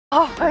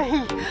Are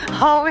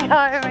we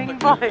hiring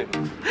bikes?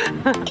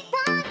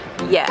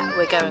 Yeah,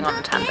 we're going on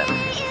a tandem.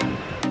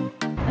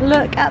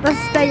 Look at the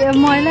state of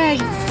my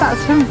legs.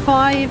 That's from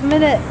 5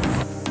 minutes.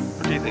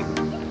 What do you think?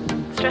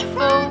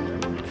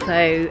 Stressful.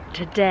 So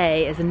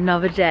today is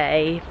another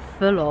day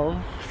full of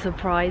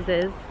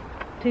surprises.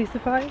 2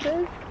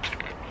 surprises?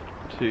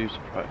 2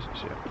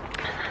 surprises, yeah.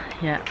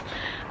 Yeah.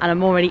 And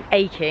I'm already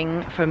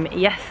aching from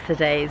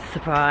yesterday's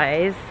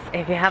surprise.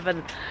 If you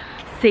haven't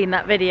seen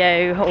that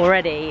video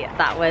already,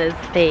 that was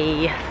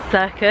the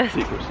circus.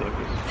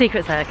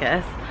 Secret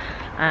Circus.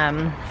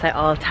 So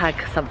I'll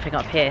tag something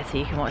up here so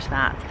you can watch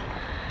that.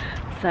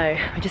 So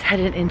we're just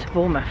heading into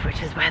Bournemouth,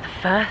 which is where the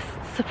first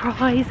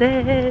surprise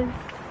is.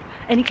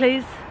 Any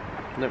clues?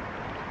 Nope.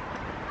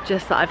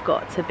 Just that I've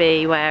got to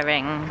be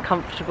wearing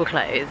comfortable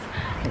clothes.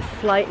 It's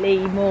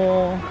slightly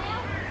more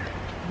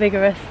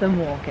vigorous than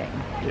walking.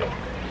 Yeah.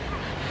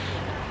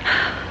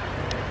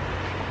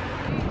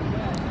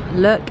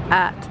 Look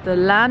at the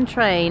land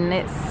train.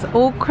 It's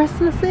all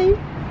Christmassy.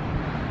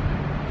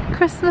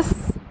 Christmas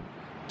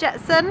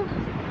Jetson.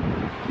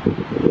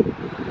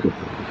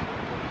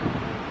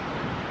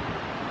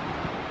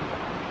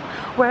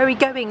 Where are we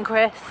going,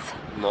 Chris?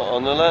 Not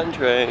on the land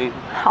train.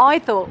 I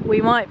thought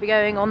we might be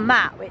going on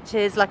that, which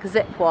is like a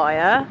zip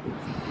wire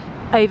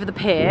over the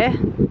pier,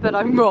 but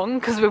I'm wrong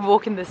because we're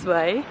walking this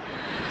way.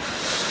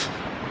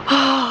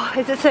 Oh,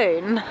 is it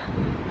soon?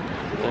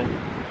 No.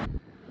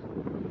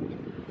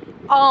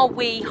 Are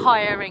we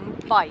hiring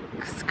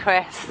bikes,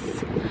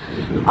 Chris?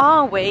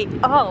 Are we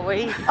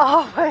hiring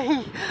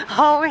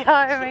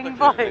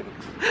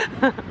bikes?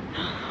 I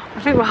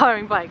think we're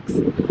hiring bikes.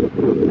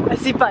 I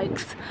see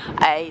bikes.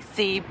 I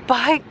see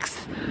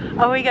bikes.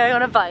 Are we going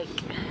on a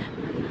bike?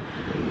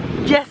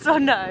 Yes or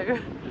no?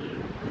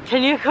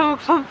 Can you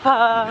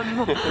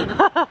confirm?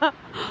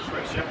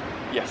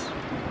 Yes.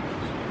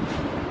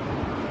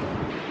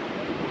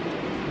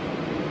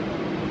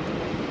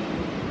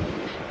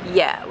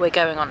 Yeah, we're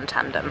going on a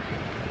tandem.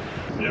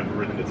 Have you ever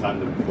ridden a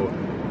tandem before?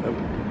 Nope.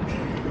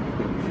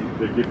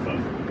 They're good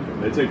fun.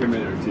 They take a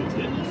minute or 2 to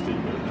get used to.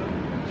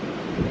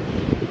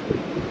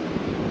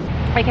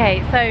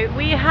 Okay, so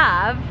we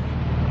have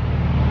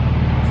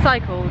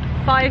cycled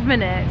 5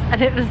 minutes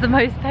and it was the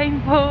most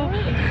painful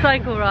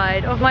cycle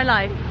ride of my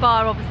life,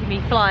 bar obviously me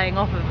flying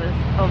off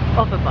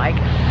of a bike.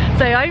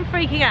 So I'm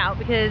freaking out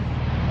because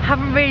I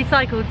haven't really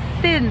cycled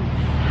since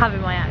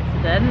having my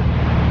accident.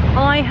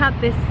 I had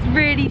this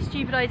really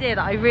stupid idea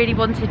that I really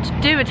wanted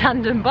to do a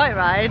tandem bike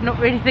ride, not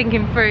really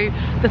thinking through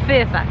the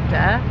fear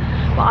factor,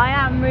 but I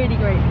am really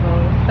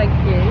grateful, thank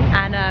you.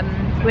 And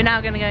we're now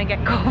going to go and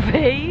get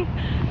coffee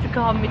to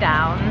calm me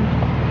down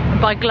and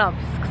buy gloves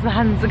because my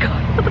hands are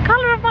the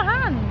colour of my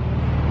hands.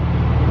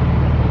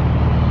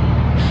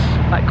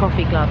 Like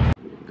coffee gloves.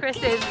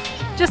 Chris is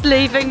just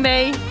leaving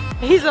me,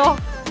 he's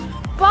off.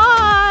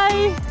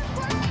 Bye!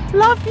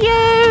 Love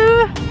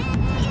you!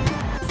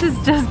 Is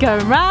just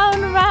going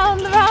round and round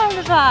the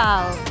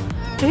roundabout.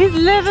 He's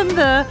living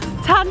the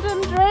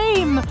tandem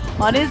dream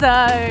on his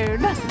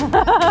own.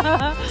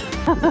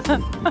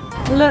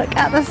 Look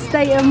at the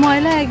state of my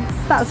legs.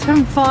 That's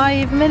from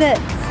 5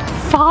 minutes.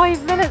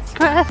 5 minutes,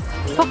 Chris.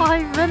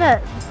 5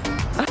 minutes.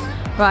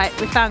 Right,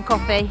 we found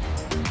coffee.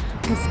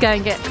 Let's go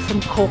and get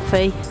some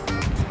coffee.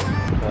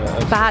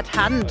 Bad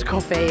hand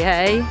coffee,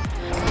 eh?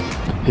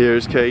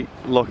 Here's Kate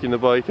locking the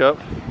bike up.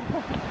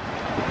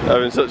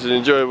 Having such an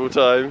enjoyable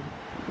time.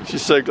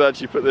 She's so glad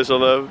she put this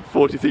on her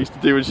 40 things to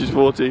do when she's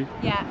 40.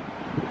 Yeah,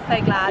 so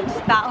glad.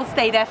 That'll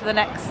stay there for the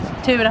next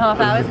 2.5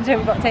 hours until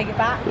we've got to take it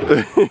back.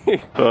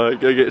 Alright,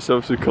 go get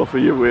yourself some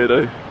coffee, you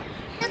weirdo.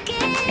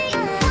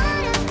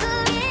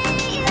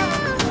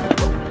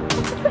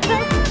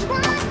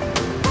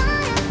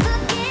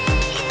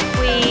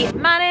 We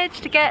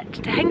managed to get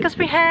to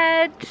Henkersbury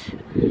Head.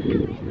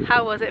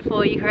 How was it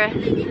for you, Chris?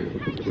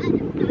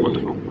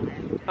 Wonderful.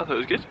 I thought it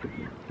was good.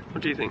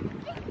 What do you think?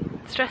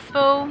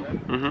 Stressful?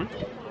 Mm-hmm.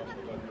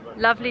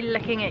 Lovely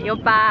looking at your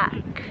back.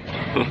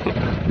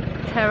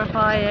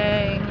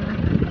 Terrifying.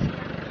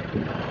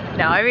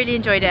 No, I really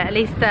enjoyed it. At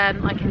least I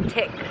can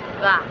tick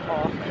that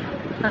off.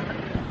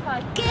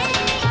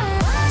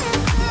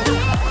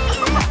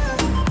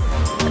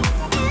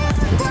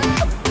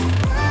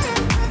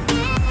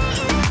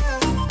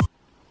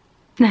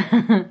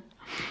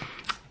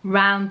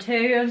 Round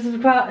 2 of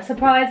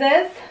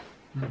surprises.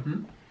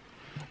 Mm-hmm.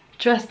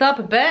 Dressed up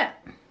a bit.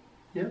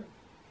 Yeah.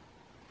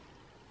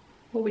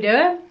 What are we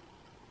doing?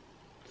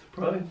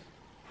 Surprise.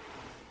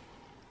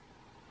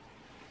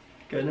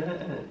 Going out.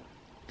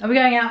 Are we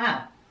going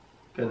out?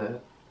 Going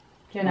out.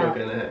 Going out.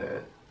 Going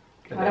out.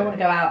 I don't want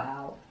to go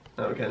out.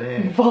 No, we're going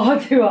I'm out. far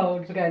too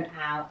old for going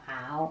out.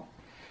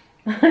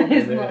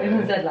 It's not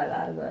even said like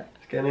that, is it?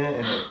 Let's go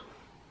out.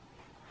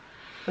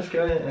 Let's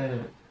go out.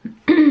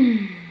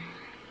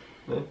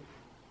 No?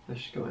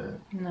 Let's just go out.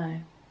 No.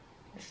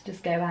 Let's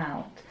just go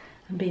out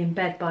and be in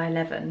bed by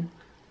 11.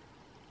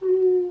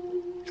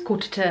 It's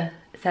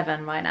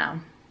 7:15 right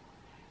now.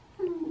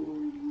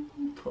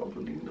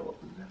 Probably not.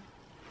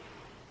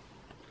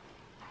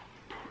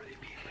 Probably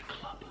be in the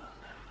club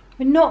at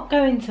We're not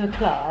going to a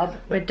club.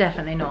 We're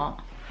definitely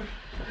not.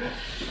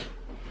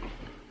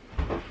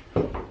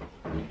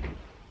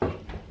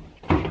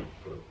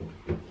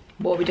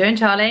 What are we doing,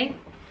 Charlie?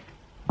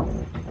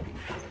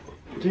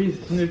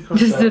 Jesus,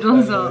 Just stood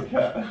on top.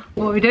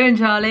 What are we doing,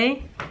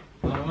 Charlie?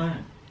 I don't know.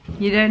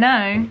 You don't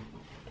know?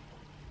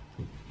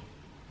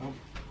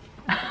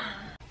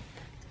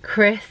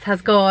 Chris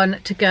has gone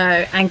to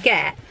go and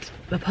get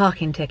the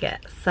parking ticket.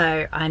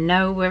 So I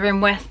know we're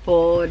in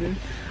Westbourne.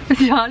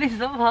 Charlie's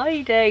not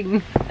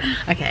hiding.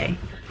 Okay,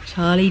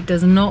 Charlie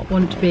does not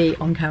want to be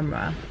on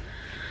camera.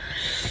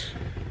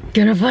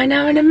 Gonna find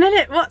out in a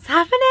minute what's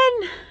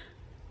happening.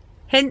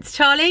 Hints,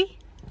 Charlie?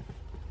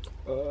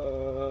 I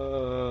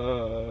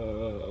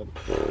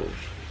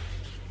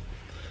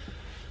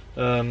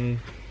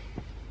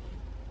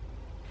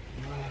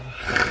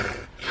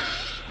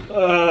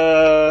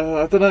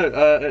don't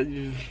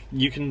know.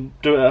 You can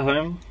do it at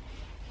home.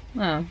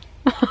 Oh.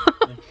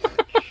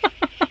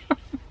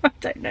 I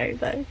don't know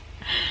though.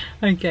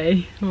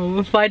 Okay, well,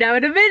 we'll find out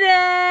in a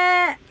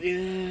minute.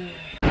 Yeah.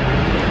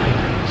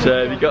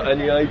 So have you got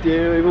any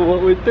idea even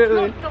what we're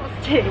doing? It's not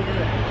doors 2, is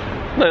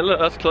it? No, look,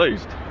 that's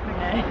closed.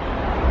 Okay.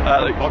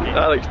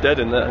 Alex dead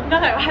in there. No,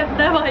 I have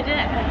no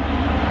idea.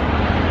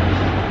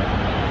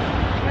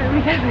 Where are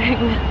we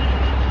going?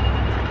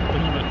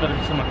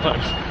 Somewhere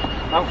close.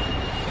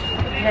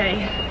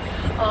 Okay.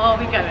 Are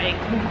we going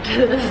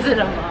to the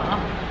cinema?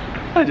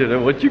 I don't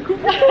know what you could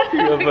be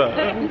talking about.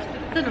 Going to the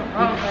cinema,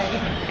 aren't we?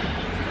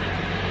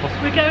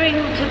 We're going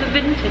to the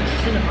vintage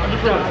cinema,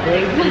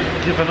 darling.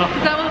 Given up.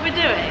 Is that what we're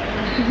doing?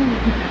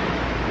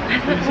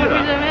 That's what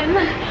we're doing?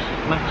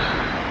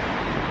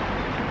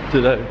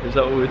 Don't know, is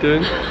that what we're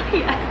doing?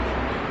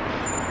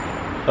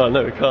 Yes. Oh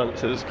no, we can't, it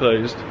says it's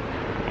closed.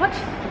 What?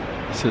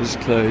 It says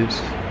it's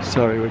closed.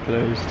 Sorry, we're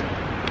closed.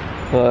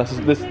 Oh,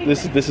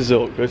 this is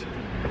awkward.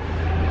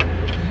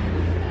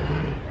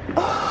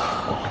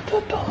 Oh,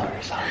 the door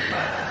is open.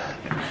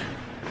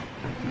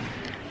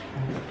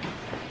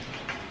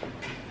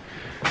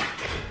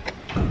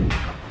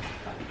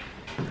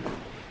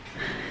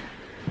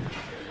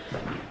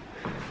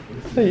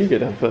 Hey, you get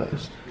down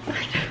first. I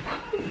don't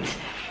want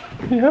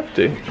to. You have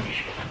to.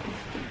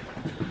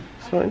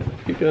 It's fine,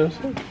 keep going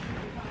outside.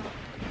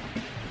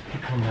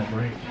 On that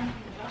break.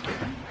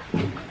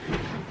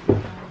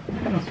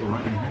 That's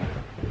alright.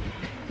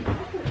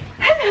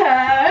 Hello.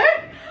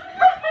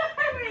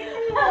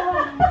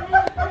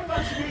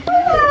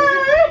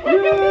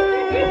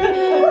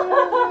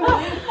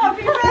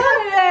 Happy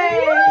birthday!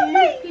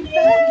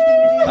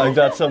 I'm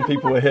glad some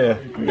people were here,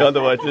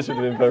 otherwise this would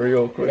have been very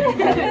awkward.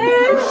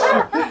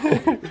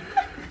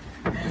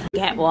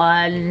 Get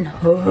one.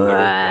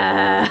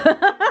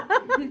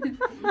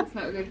 That's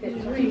not a good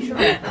picture. Are you sure?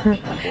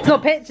 It's not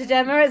a picture,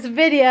 Gemma, it's a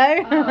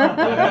video. No.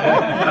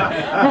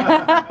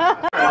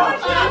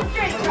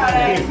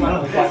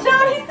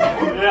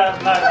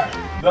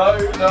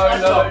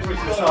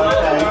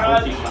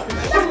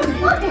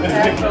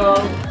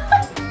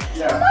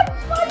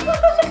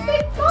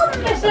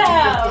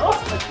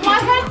 My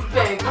head's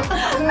big.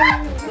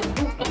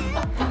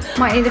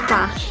 Might need a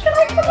flash. Can I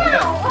come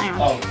out?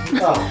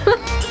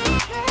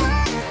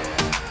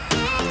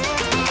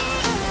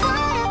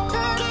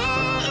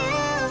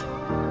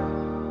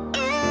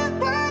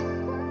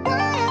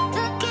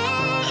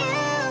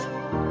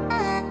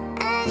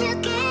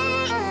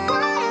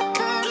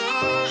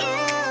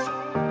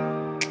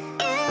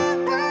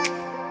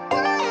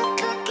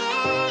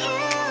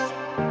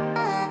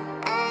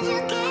 You